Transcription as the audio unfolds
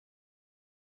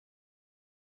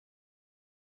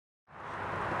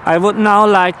I would now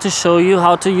like to show you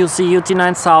how to use the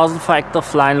UT9000 for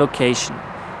active line location.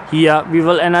 Here we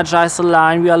will energize the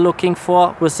line we are looking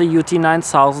for with the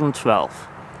UT9012.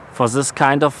 For this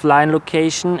kind of line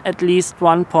location, at least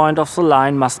one point of the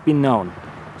line must be known.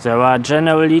 There are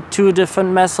generally two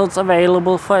different methods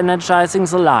available for energizing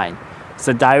the line: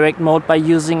 the direct mode by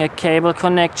using a cable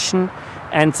connection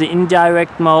and the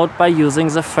indirect mode by using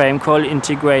the frame coil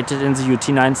integrated in the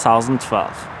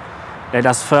UT9012. Let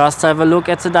us first have a look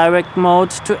at the direct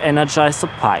mode to energize the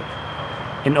pipe.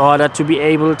 In order to be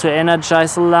able to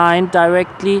energize the line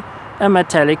directly, a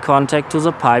metallic contact to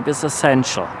the pipe is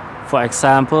essential, for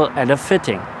example at a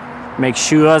fitting. Make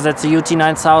sure that the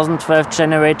UT9012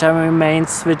 generator remains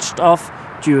switched off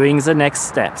during the next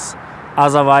steps,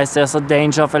 otherwise there's a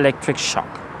danger of electric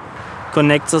shock.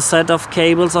 Connect the set of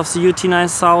cables of the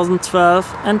UT9012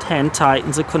 and hand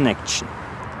tighten the connection.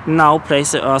 Now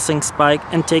place the earthing spike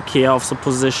and take care of the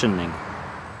positioning.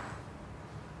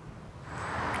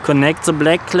 Connect the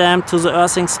black clamp to the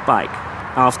earthing spike.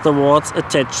 Afterwards,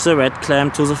 attach the red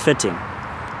clamp to the fitting.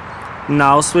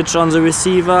 Now switch on the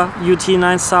receiver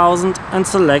UT9000 and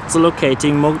select the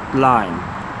locating mode line.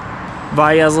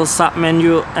 Via the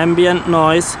submenu Ambient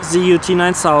Noise, the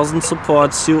UT9000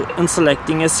 supports you in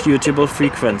selecting a suitable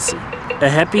frequency. A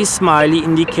happy smiley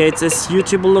indicates a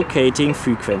suitable locating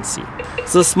frequency.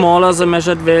 The smaller the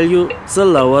measured value, the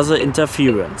lower the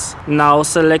interference. Now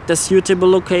select a suitable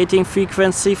locating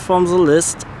frequency from the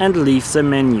list and leave the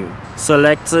menu.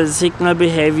 Select the signal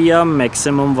behavior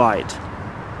maximum wide.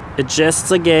 Adjust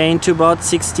the gain to about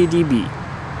 60 dB.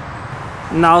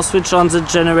 Now switch on the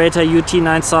generator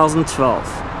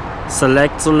UT9012.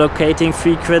 Select the locating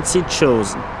frequency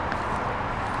chosen.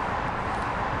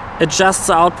 Adjust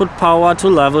the output power to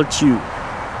level 2.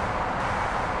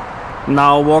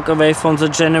 Now walk away from the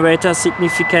generator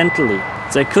significantly.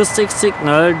 The acoustic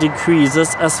signal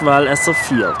decreases as well as the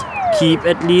field. Keep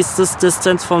at least this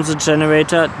distance from the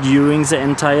generator during the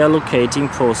entire locating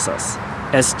process.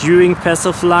 As during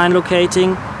passive line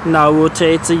locating, now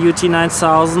rotate the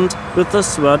UT9000 with the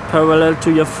thread parallel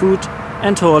to your foot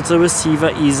and hold the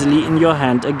receiver easily in your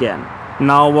hand again.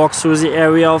 Now walk through the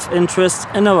area of interest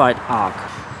in a right arc.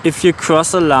 If you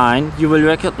cross a line, you will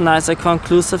recognize a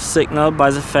conclusive signal by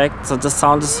the fact that the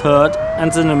sound is heard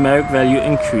and the numeric value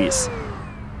increase.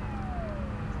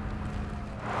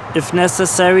 If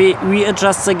necessary,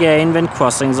 readjust the gain when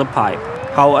crossing the pipe.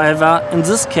 However, in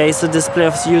this case the display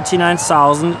of the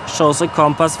UT9000 shows a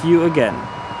compass view again.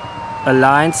 A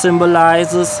line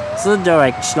symbolizes the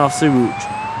direction of the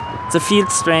route. The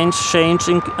field strength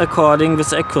changes according with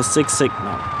the acoustic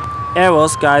signal.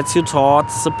 Arrows guide you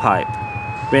towards the pipe.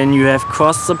 When you have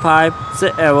crossed the pipe,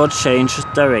 the arrow changes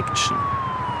direction.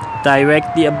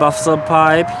 Directly above the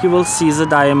pipe, you will see the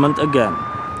diamond again.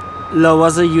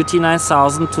 Lower the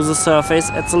UT9000 to the surface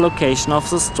at the location of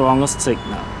the strongest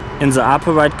signal. In the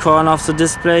upper right corner of the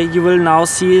display, you will now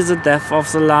see the depth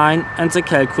of the line and the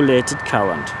calculated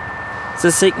current.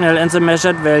 The signal and the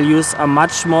measured values are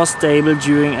much more stable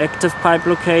during active pipe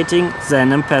locating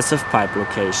than in passive pipe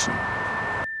location.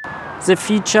 The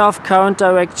feature of current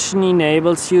direction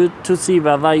enables you to see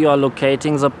whether you are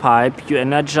locating the pipe you are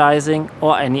energizing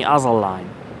or any other line.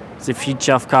 The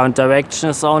feature of current direction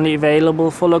is only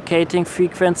available for locating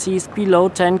frequencies below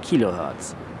 10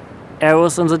 kHz.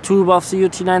 Arrows in the toolbar of the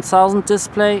UT9000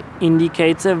 display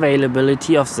indicate the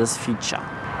availability of this feature.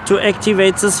 To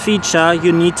activate this feature,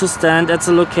 you need to stand at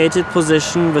the located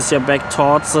position with your back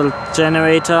towards the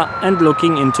generator and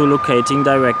looking into locating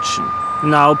direction.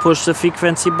 Now push the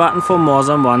frequency button for more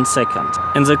than 1 second.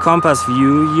 In the compass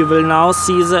view, you will now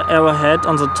see the arrowhead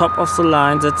on the top of the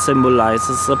line that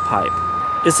symbolizes the pipe.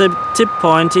 Is the tip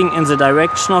pointing in the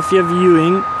direction of your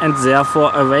viewing and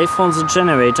therefore away from the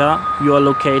generator, you are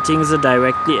locating the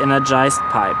directly energized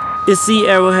pipe. Is the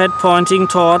arrowhead pointing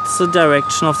towards the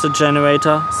direction of the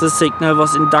generator, the signal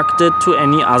was inducted to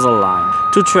any other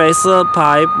line. To trace the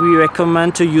pipe, we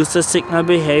recommend to use the signal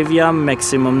behavior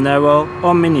maximum narrow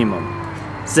or minimum.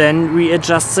 Then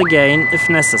readjust the gain if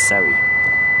necessary.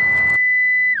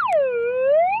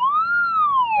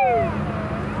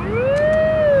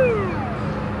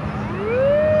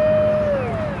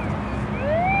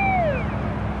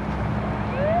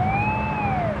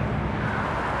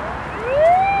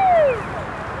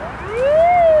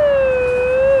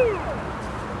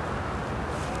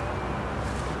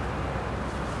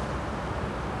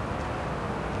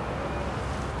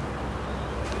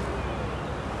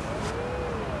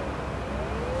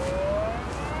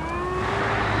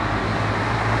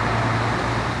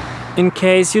 In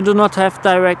case you do not have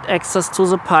direct access to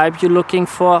the pipe you're looking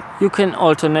for, you can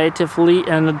alternatively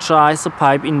energize the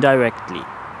pipe indirectly.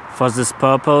 For this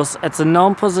purpose, at the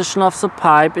known position of the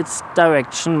pipe, its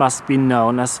direction must be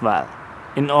known as well.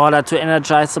 In order to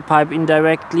energize the pipe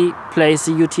indirectly, place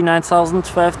the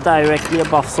UT9012 directly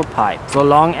above the pipe. The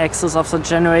long axis of the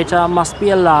generator must be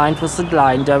aligned with the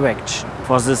line direction.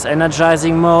 For this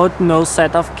energizing mode, no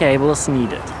set of cable is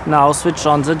needed. Now switch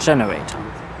on the generator.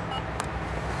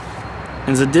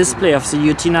 In the display of the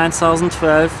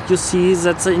UT9012, you see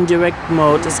that the indirect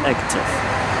mode is active.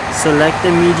 Select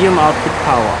the medium output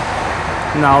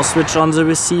power. Now switch on the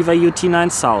receiver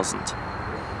UT9000.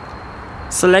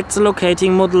 Select the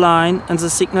locating mode line and the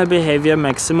signal behavior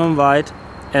maximum wide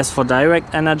as for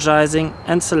direct energizing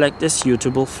and select a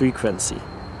suitable frequency.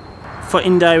 For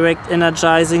indirect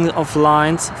energizing of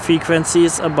lines,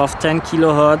 frequencies above 10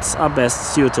 kHz are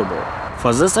best suitable.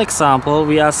 For this example,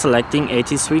 we are selecting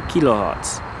 83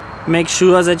 kHz. Make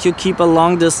sure that you keep a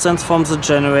long distance from the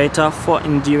generator for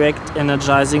indirect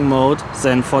energizing mode,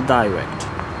 then for direct.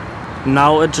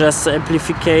 Now adjust the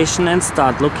amplification and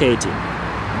start locating.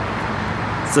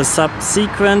 The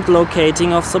subsequent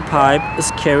locating of the pipe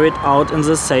is carried out in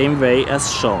the same way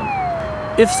as shown.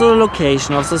 If the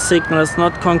location of the signal is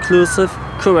not conclusive,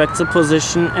 correct the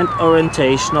position and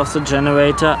orientation of the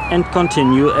generator and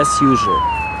continue as usual.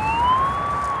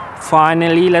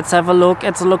 Finally, let's have a look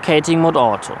at the locating mode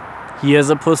auto. Here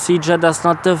the procedure does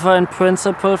not differ in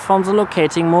principle from the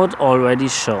locating mode already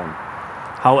shown.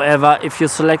 However, if you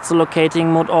select the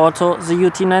locating mode auto, the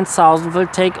UT9000 will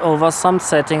take over some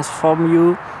settings from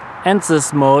you, and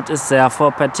this mode is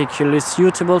therefore particularly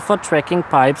suitable for tracking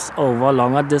pipes over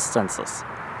longer distances.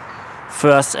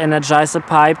 First, energize the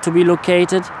pipe to be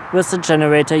located with the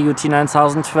generator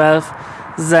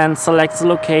UT9012, then select the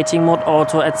locating mode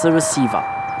auto at the receiver.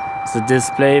 The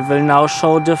display will now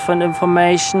show different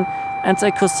information, and the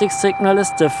acoustic signal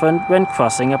is different when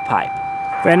crossing a pipe.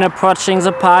 When approaching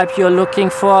the pipe you are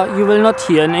looking for, you will not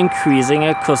hear an increasing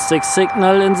acoustic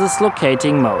signal in this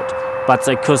locating mode, but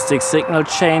the acoustic signal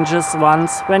changes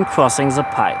once when crossing the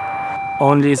pipe.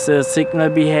 Only the signal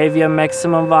behavior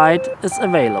maximum wide is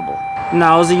available.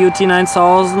 Now the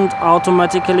UT9000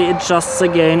 automatically adjusts the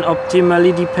gain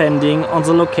optimally depending on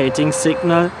the locating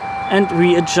signal and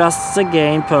readjusts the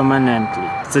gain permanently.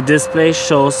 The display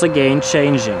shows the gain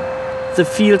changing. The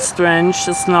field strength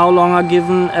is no longer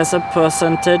given as a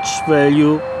percentage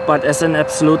value, but as an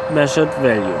absolute measured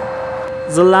value.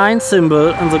 The line symbol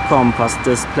in the compass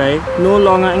display no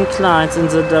longer inclines in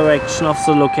the direction of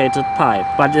the located pipe,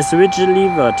 but is rigidly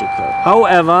vertical.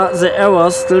 However, the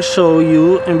arrows still show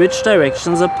you in which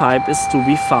direction the pipe is to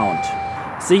be found.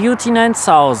 The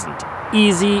UT9000,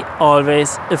 easy,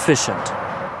 always efficient.